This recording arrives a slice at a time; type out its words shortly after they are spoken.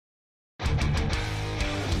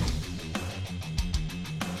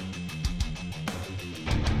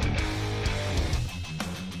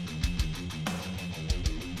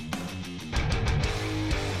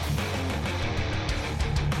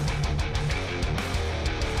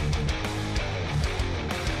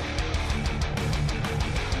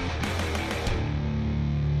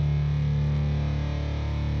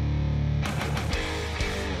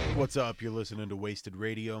What's up? You're listening to Wasted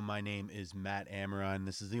Radio. My name is Matt Amrine.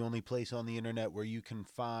 This is the only place on the internet where you can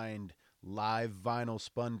find live vinyl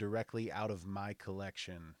spun directly out of my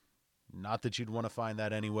collection. Not that you'd want to find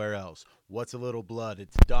that anywhere else. What's a Little Blood?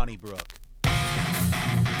 It's Donnybrook.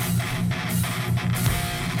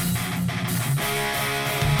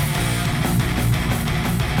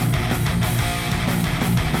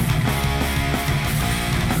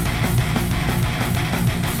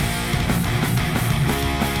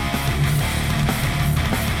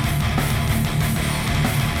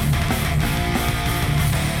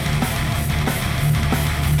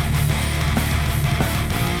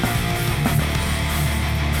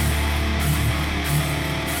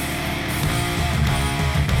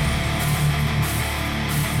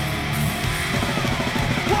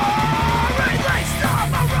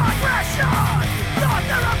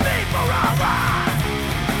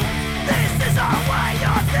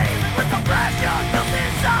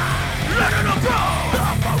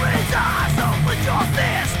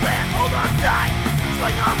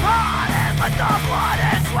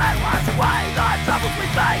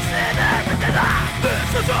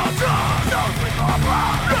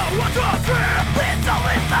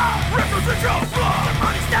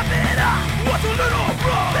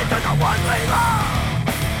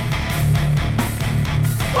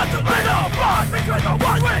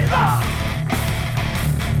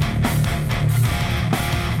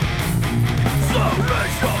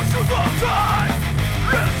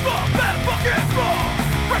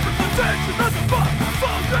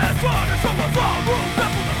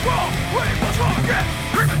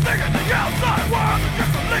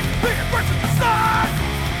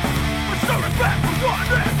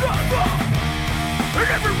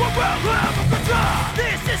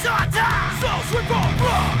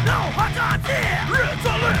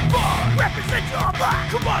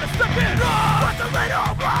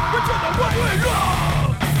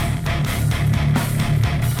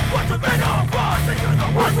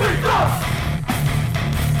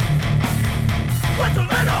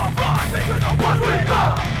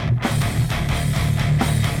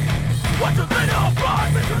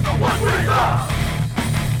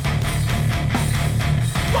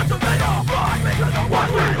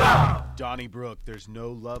 Donnybrook, There's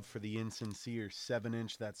No Love for the Insincere,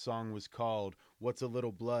 7-inch. That song was called What's a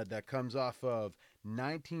Little Blood. That comes off of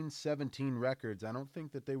 1917 Records. I don't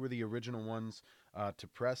think that they were the original ones to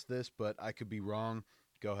press this, but I could be wrong.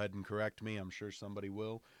 Go ahead and correct me. I'm sure somebody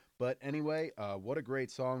will. But anyway, what a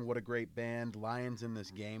great song. What a great band. Lions in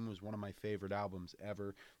This Game was one of my favorite albums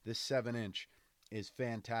ever. This 7-inch is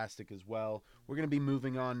fantastic as well. We're going to be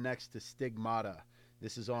moving on next to Stigmata.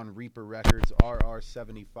 This is on Reaper Records,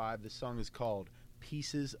 RR75. This song is called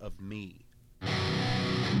Pieces of Me.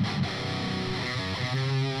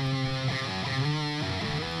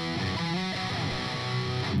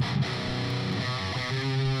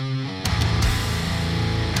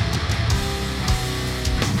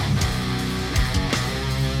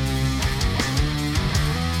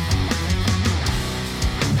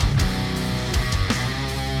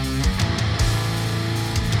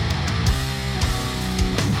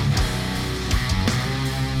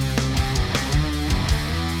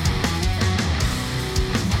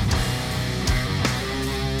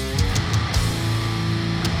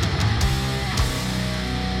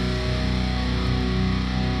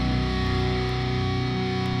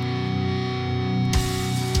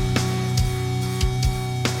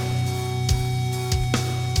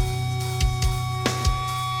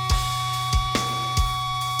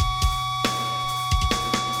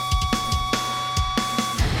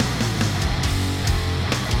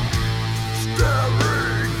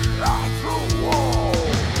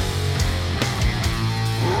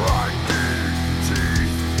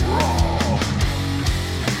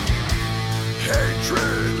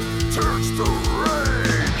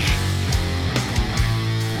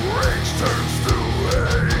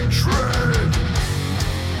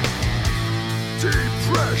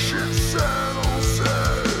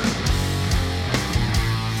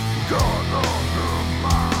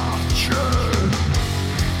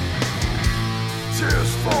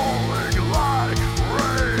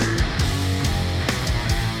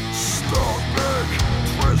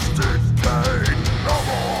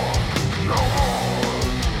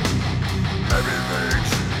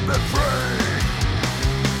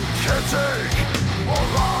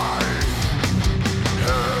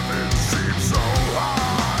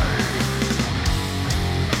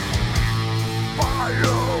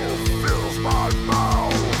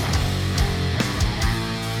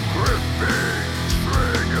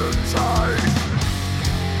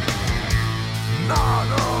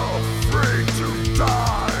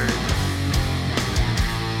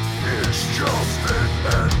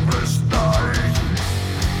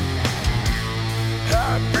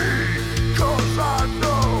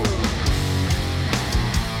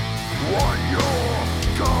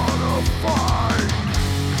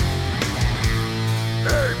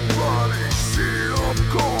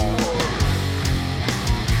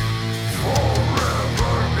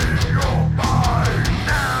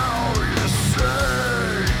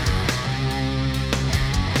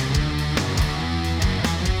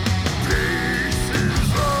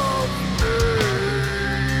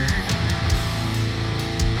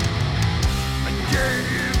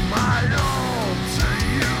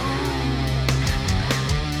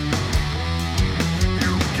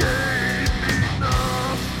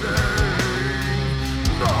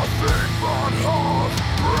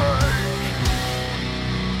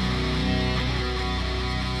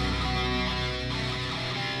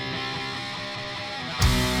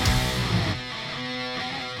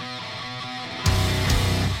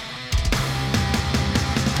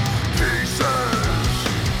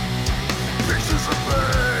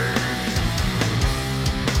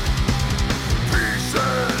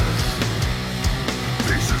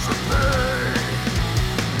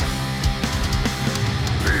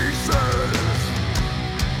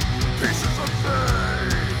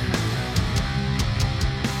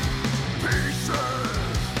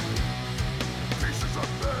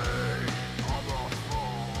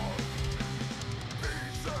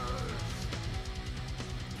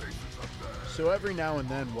 So every now and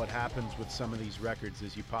then what happens with some of these records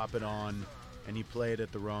is you pop it on and you play it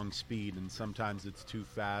at the wrong speed, and sometimes it's too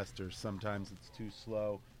fast or sometimes it's too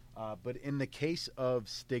slow. But in the case of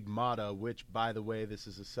Stigmata, which, by the way, this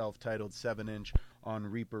is a self-titled 7-inch on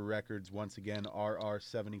Reaper Records, once again,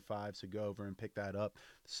 RR75, so go over and pick that up.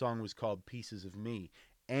 The song was called Pieces of Me.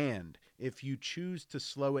 And if you choose to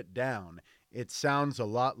slow it down, it sounds a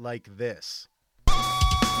lot like this.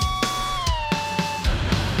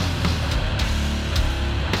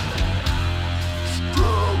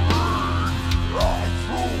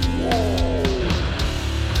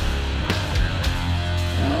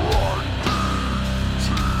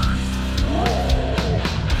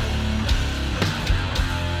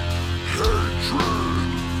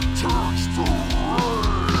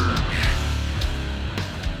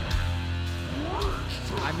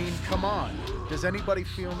 Come on. Does anybody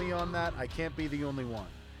feel me on that? I can't be the only one.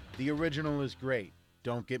 The original is great.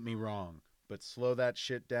 Don't get me wrong. But slow that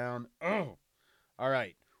shit down. Oh! All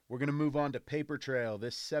right. We're going to move on to Paper Trail.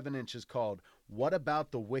 This 7-inch is called What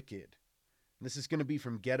About the Wicked? This is going to be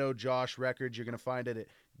from Ghetto Josh Records. You're going to find it at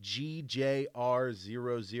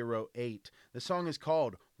WR008. The song is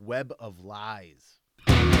called Web of Lies.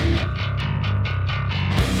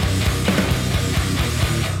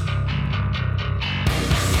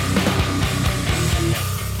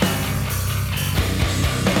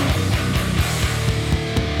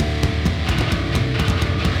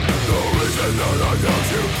 That I doubt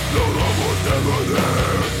you, no love was never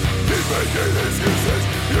there. Keep making excuses,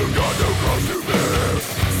 you got no cross to bear.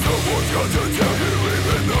 Someone's got to tell you,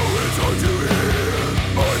 even though it's hard to hear.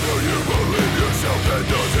 I know you believe yourself, that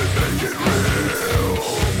doesn't make it real.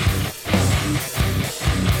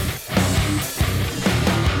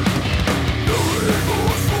 No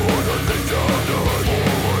remorse for the things I've done,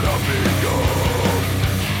 or what I've become.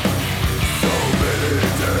 So many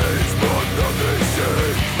days, but nothing's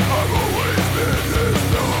changed. I've always been this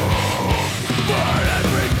numb. Burn and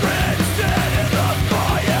regret, stand in the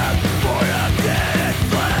fire, for a dead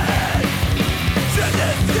flame. Send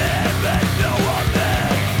this dim and no one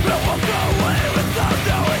there, but walk away without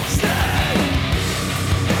knowing shame.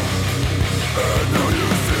 And now you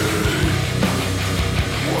see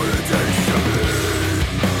what it takes to be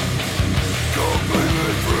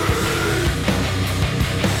completely free,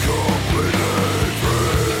 completely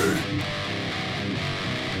free.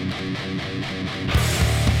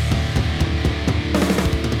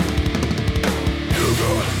 You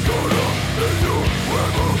got caught up in your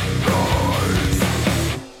web of lies.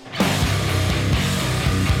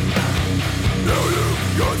 Now you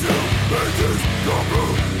got to make this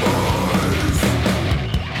compromise.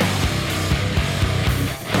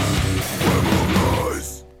 Web of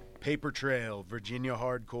lies. Paper Trail, Virginia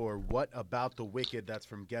Hardcore, What About the Wicked? That's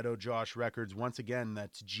from Ghetto Josh Records. Once again,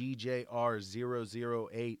 that's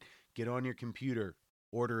GJR008. Get on your computer,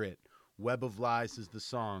 order it. Web of Lies is the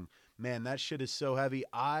song. Man, that shit is so heavy.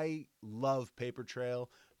 I love Paper Trail.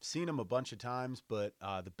 I've seen them a bunch of times, but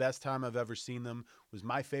the best time I've ever seen them was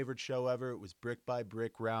my favorite show ever. It was Brick by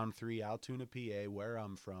Brick, Round 3, Altoona, PA, where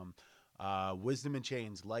I'm from. Wisdom and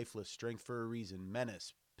Chains, Lifeless, Strength for a Reason,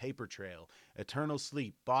 Menace, Paper Trail, Eternal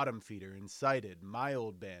Sleep, Bottom Feeder, Incited, My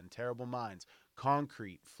Old Band, Terrible Minds,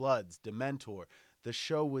 Concrete, Floods, Dementor. The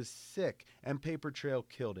show was sick, and Paper Trail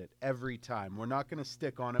killed it every time. We're not going to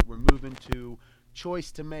stick on it. We're moving to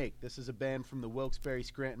Choice to Make. This is a band from the Wilkes-Barre,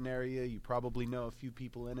 Scranton area. You probably know a few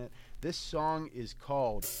people in it. This song is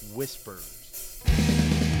called Whispers.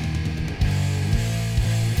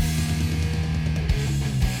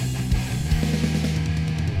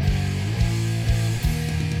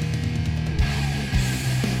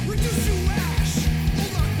 Reduce to ash,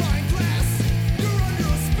 hold on fine glass. You're under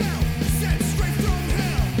a spell, sent straight from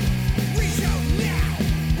hell. Reach out now,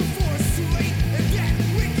 before it's too late, and that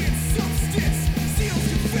wicked substance seals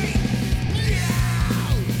your fate.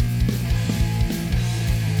 Now!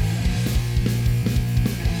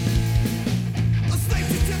 A slave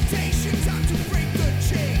to temptation, time to break the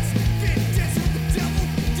chains. Fit dance with the devil,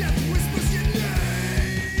 death whispers your name.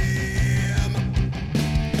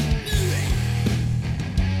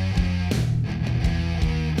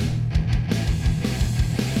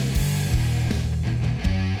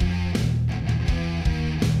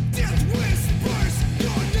 Death whispers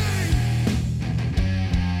your name.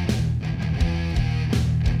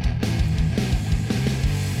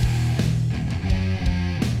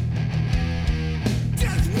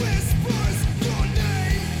 Death whispers your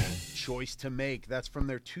name. Choice to Make. That's from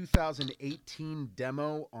their 2018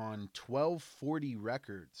 demo on 1240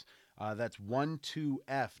 Records. That's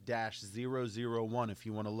 12F-001 if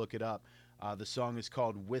you want to look it up. The song is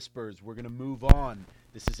called Whispers. We're going to move on.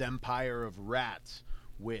 This is Empire of Rats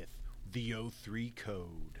with the 03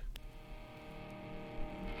 Code.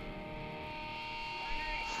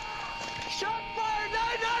 Shot fire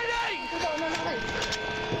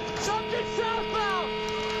 998! Something southbound!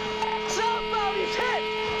 Southbound, he's hit!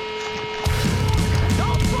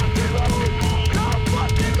 Don't fucking move! Don't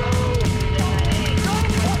fucking move!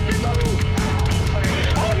 Don't fucking move!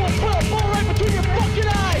 I will put a bullet right between your fucking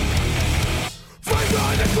eyes! Fight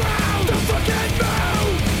on the ground, the fucking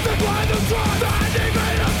move. The blind of trust, standing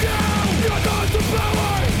made of you. You're not the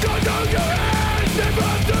power, don't know your hands. Give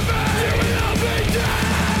up to me, you will not be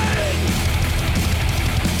dead.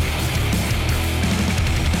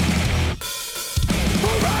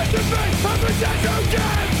 Arise to me, everything you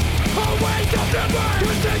give. Always up to me, you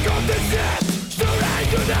think of the shit. Straight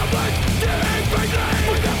to the west, steering quickly.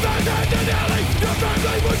 With the fast and the alley, your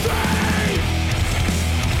family will trade.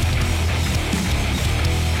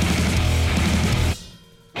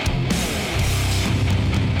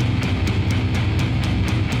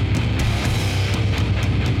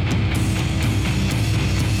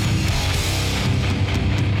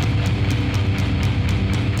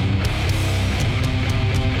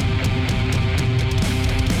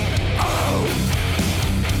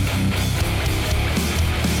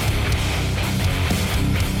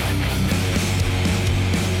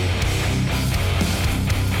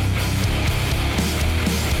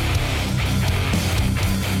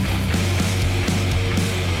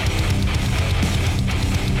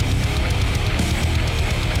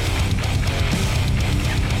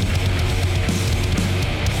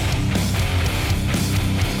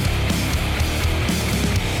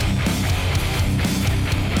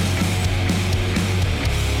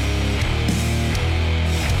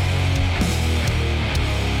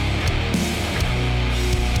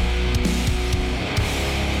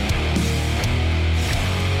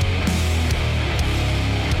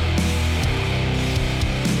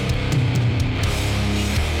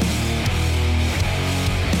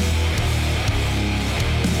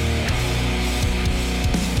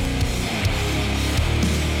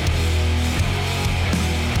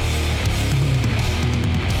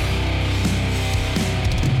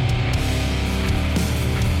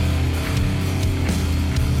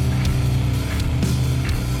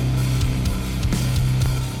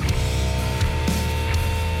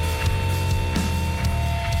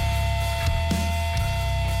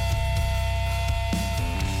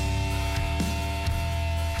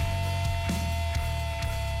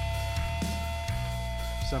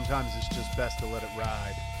 Sometimes it's just best to let it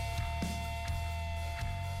ride.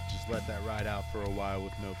 Just let that ride out for a while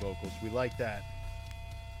with no vocals. We like that.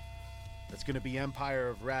 That's going to be Empire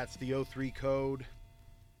of Rats, the 03 Code.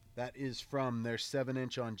 That is from their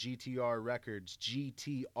 7-inch on GTR Records,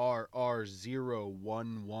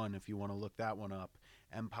 GTRR002, if you want to look that one up.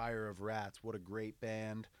 Empire of Rats, what a great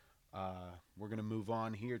band. We're going to move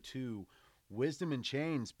on here to Wisdom in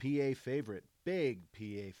Chains, PA favorite. Big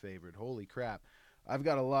PA favorite. Holy crap. I've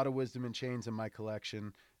got a lot of Wisdom in Chains in my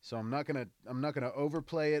collection, so I'm not gonna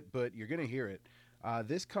overplay it, but you're gonna hear it.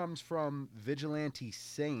 This comes from Vigilante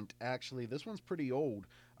Saint. Actually, this one's pretty old.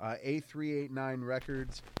 A389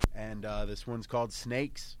 Records, and this one's called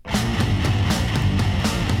Snakes. You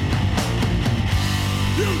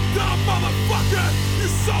dumb motherfucker! You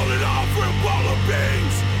sold it all for a bowl of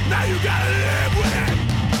beans! Now you gotta live with it!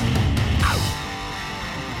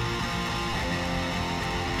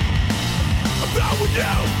 I'm done with you!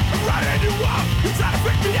 I'm writing you up! You try to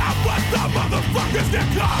pick me up, but the motherfuckers get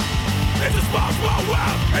caught! It's a small, small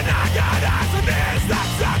world, and I got eyes and ears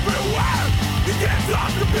that's everywhere! You can't talk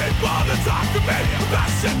to people that talk to me about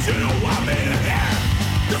shit you don't want me to hear!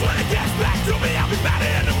 Cause when it gets back to me, I'll be mad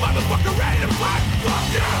and the motherfucker ready to fight. Fuck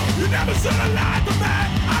you! You never should have lied to me.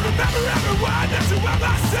 I remember every word that you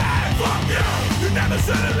ever said. Fuck you! You never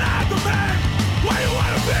should have lied to me. Why you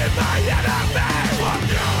wanna be my enemy? Fuck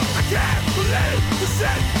you! I can't believe the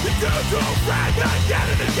shit you do to a friend again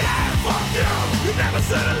and again. Fuck you! You never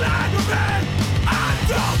should have lied to me. I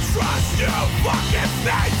don't trust you fucking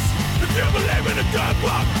snakes. If you believe in a good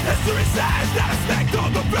book, history says that a snake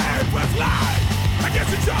told the very first lie. I guess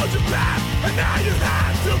you chose your path, and now you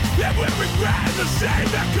have to live with regret and the shame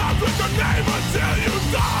that comes with your name until you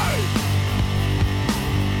die.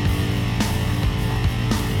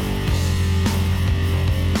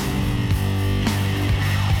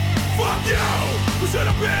 Fuck you! We should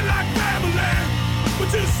have been like family,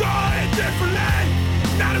 but you saw it differently.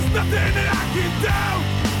 Now there's nothing that I can do.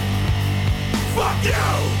 Fuck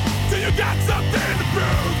you! Till you got something to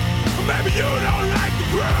prove, or maybe you don't like the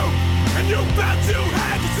crew. And you felt you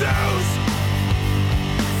had to choose.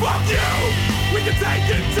 Fuck you! We can take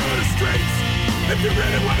it to the streets if you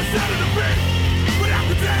really want to settle the beat. But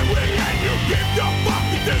after that, we'll let you give your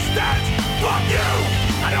fucking distance. Fuck you!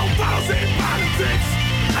 I don't follow same politics.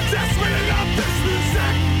 I just really love this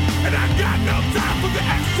music, and I got no time for the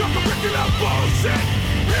extracurricular bullshit.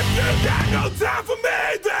 If you got no time for me,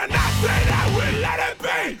 then I say that we'll let it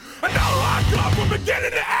be. I know hardcore from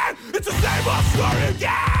beginning to end. It's the same old story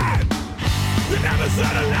again. You never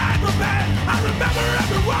said a lie for me. I remember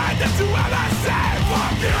every word that you ever said.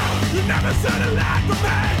 Fuck you. You never said a lie for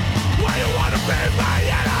me. Why you wanna be my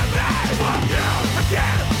enemy? Fuck you. I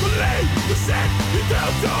can't believe the shit you do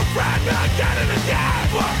to a friend again and again.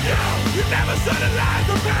 Fuck you. You never said a lie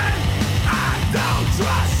for me. I don't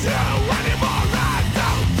trust you anymore. I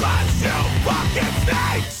don't trust you fucking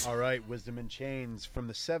snakes. All right, Wisdom in Chains from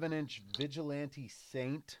the 7-inch Vigilante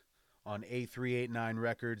Saint on A389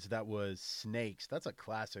 Records. That was Snakes. That's a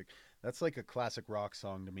classic. That's like a classic rock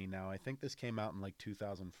song to me now. I think this came out in like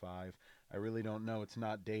 2005. I really don't know. It's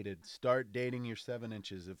not dated. Start dating your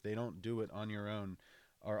 7-inches. If they don't do it on your own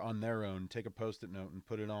or on their own, take a Post-it note and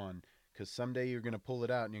put it on, because someday you're going to pull it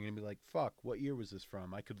out and you're going to be like, fuck, what year was this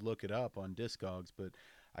from? I could look it up on Discogs, but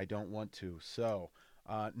I don't want to. So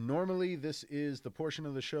normally this is the portion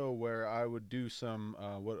of the show where I would do some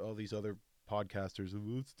what all these other podcasters,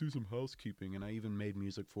 let's do some housekeeping, and I even made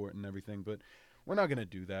music for it and everything, but we're not going to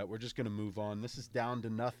do that. We're just going to move on. This is Down to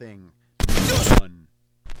Nothing. One.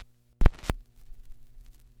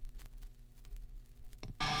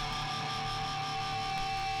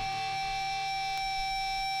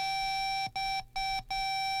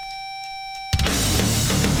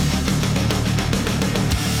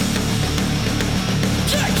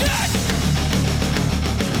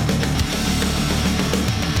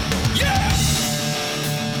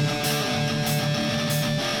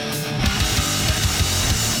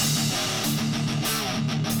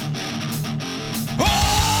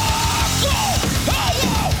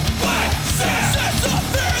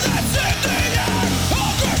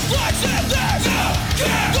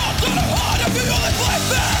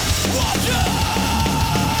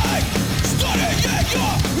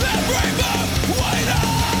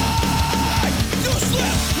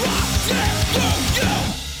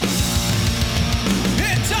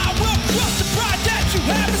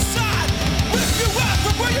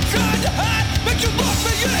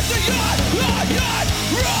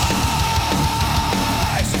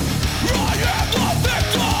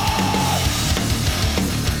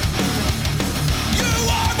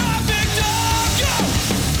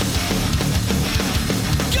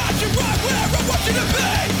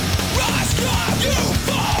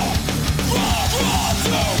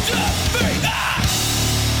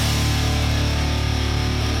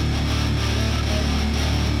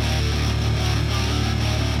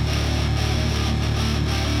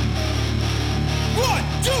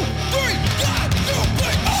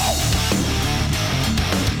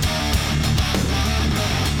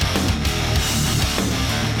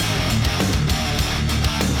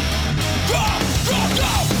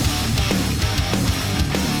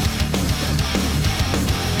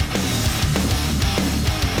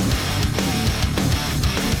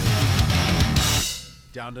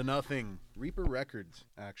 Down to Nothing. Reaper Records,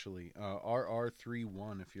 actually.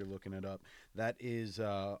 RR31, if you're looking it up. That is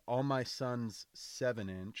All My Son's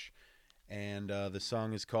 7-inch, and the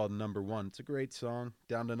song is called Number One. It's a great song.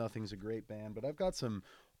 Down to Nothing's a great band, but I've got some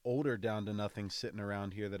older Down to Nothing sitting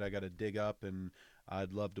around here that I got to dig up, and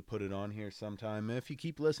I'd love to put it on here sometime. If you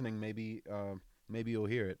keep listening, maybe you'll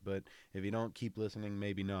hear it, but if you don't keep listening,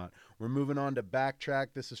 maybe not. We're moving on to Backtrack.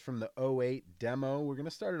 This is from the 08 demo. We're going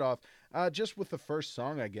to start it off just with the first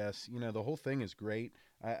song, I guess. You know, the whole thing is great.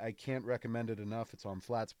 I can't recommend it enough. It's on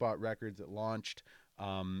Flat Spot Records. It launched.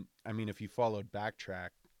 I mean, if you followed Backtrack,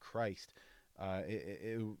 Christ,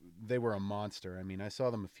 they were a monster. I mean, I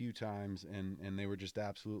saw them a few times, and they were just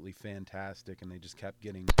absolutely fantastic, and they just kept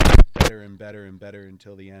getting better and better and better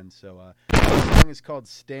until the end. So the song is called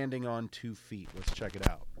Standing on 2 Feet. Let's check it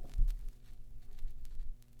out.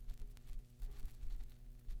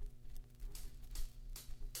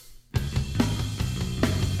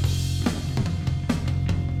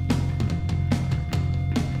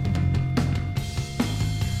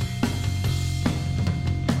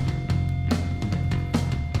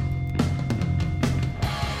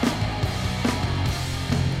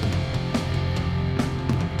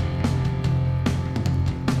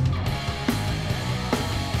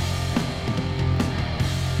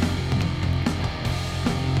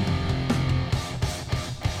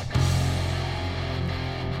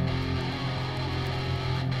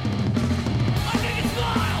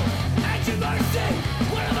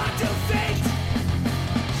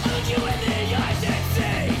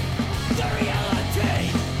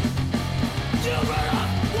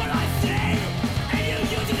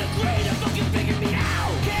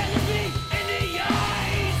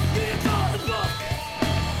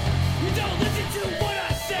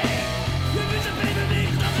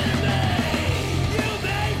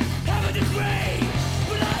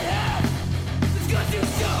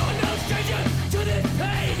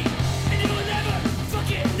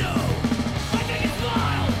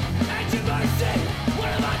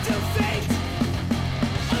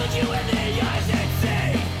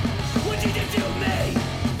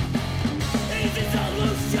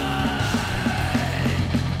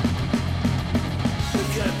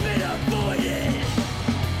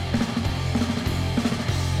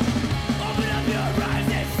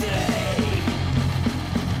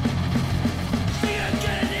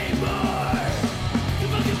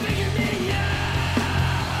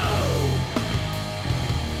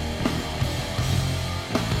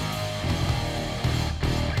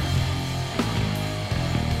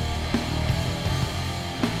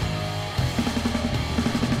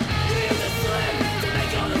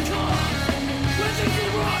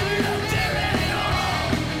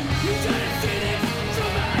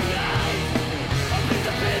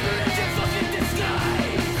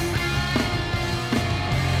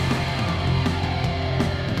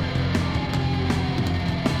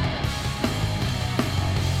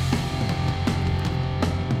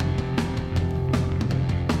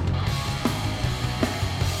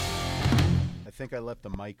 think I left the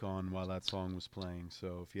mic on while that song was playing,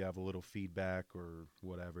 so if you have a little feedback or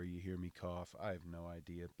whatever, you hear me cough, I have no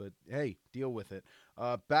idea. But hey, deal with it.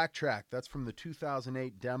 Backtrack, that's from the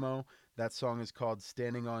 2008 demo. That song is called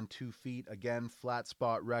Standing on 2 Feet. Again, Flat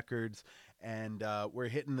Spot Records. And we're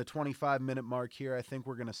hitting the 25-minute mark here. I think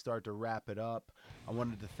we're going to start to wrap it up. I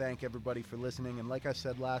wanted to thank everybody for listening. And like I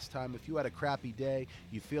said last time, if you had a crappy day,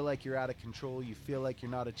 you feel like you're out of control, you feel like you're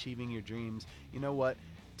not achieving your dreams, you know what?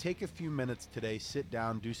 Take a few minutes today, sit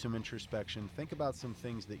down, do some introspection, think about some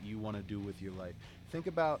things that you want to do with your life. Think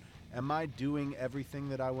about, am I doing everything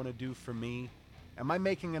that I want to do for me? Am I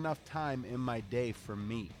making enough time in my day for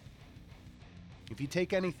me? If you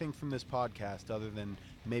take anything from this podcast other than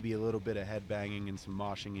maybe a little bit of headbanging and some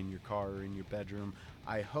moshing in your car or in your bedroom,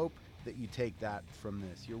 I hope that you take that from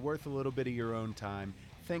this. You're worth a little bit of your own time.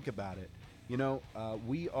 Think about it. You know,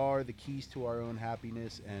 we are the keys to our own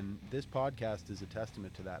happiness, and this podcast is a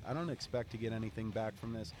testament to that. I don't expect to get anything back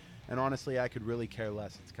from this, and honestly, I could really care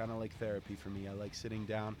less. It's kind of like therapy for me. I like sitting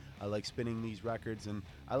down, I like spinning these records, and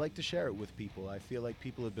I like to share it with people. I feel like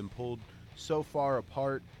people have been pulled so far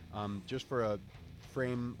apart. Just for a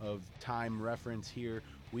frame of time reference here,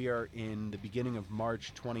 we are in the beginning of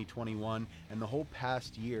March 2021, and the whole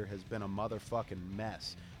past year has been a motherfucking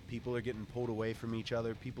mess. People are getting pulled away from each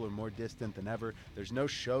other. People are more distant than ever. There's no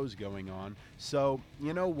shows going on. So,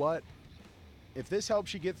 you know what? If this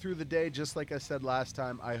helps you get through the day, just like I said last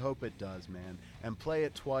time, I hope it does, man. And play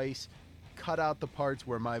it twice. Cut out the parts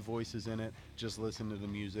where my voice is in it. Just listen to the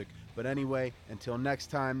music. But anyway, until next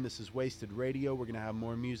time, this is Wasted Radio. We're going to have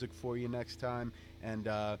more music for you next time. And,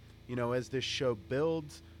 you know, as this show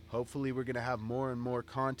builds, hopefully we're going to have more and more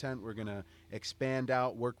content. We're going to expand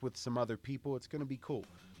out, work with some other people. It's going to be cool.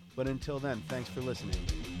 But until then, thanks for listening.